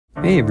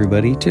Hey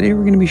everybody, today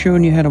we're going to be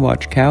showing you how to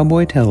watch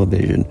Cowboy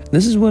television.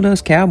 This is what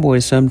us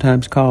cowboys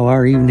sometimes call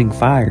our evening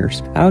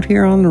fires. Out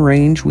here on the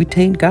range, we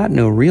tain't got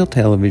no real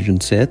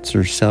television sets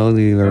or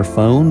cellular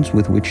phones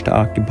with which to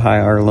occupy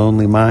our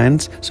lonely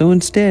minds, so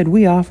instead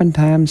we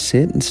oftentimes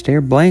sit and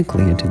stare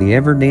blankly into the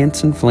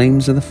ever-dancing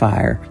flames of the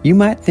fire. You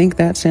might think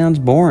that sounds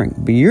boring,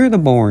 but you're the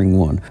boring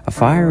one. A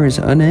fire is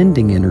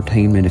unending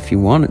entertainment if you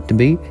want it to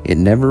be. It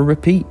never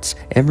repeats.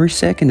 Every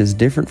second is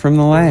different from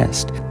the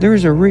last. There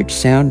is a rich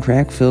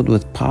soundtrack filled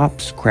with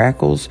pops,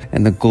 crackles,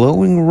 and the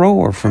glowing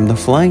roar from the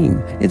flame.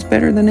 It's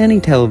better than any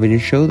television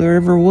show there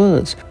ever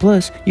was.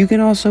 Plus, you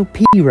can also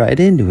pee right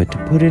into it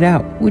to put it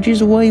out, which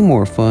is way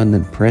more fun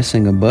than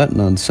pressing a button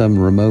on some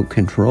remote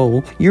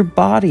control. Your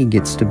body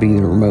gets to be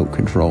the remote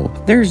control.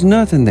 There's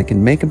nothing that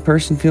can make a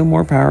person feel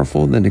more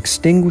powerful than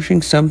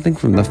extinguishing something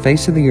from the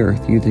face of the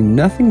earth using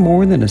nothing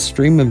more than a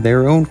stream of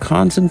their own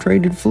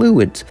concentrated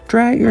fluids.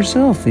 Try it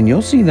yourself and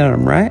you'll see that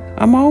I'm right.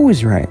 I'm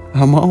always right.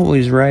 I'm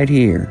always right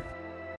here.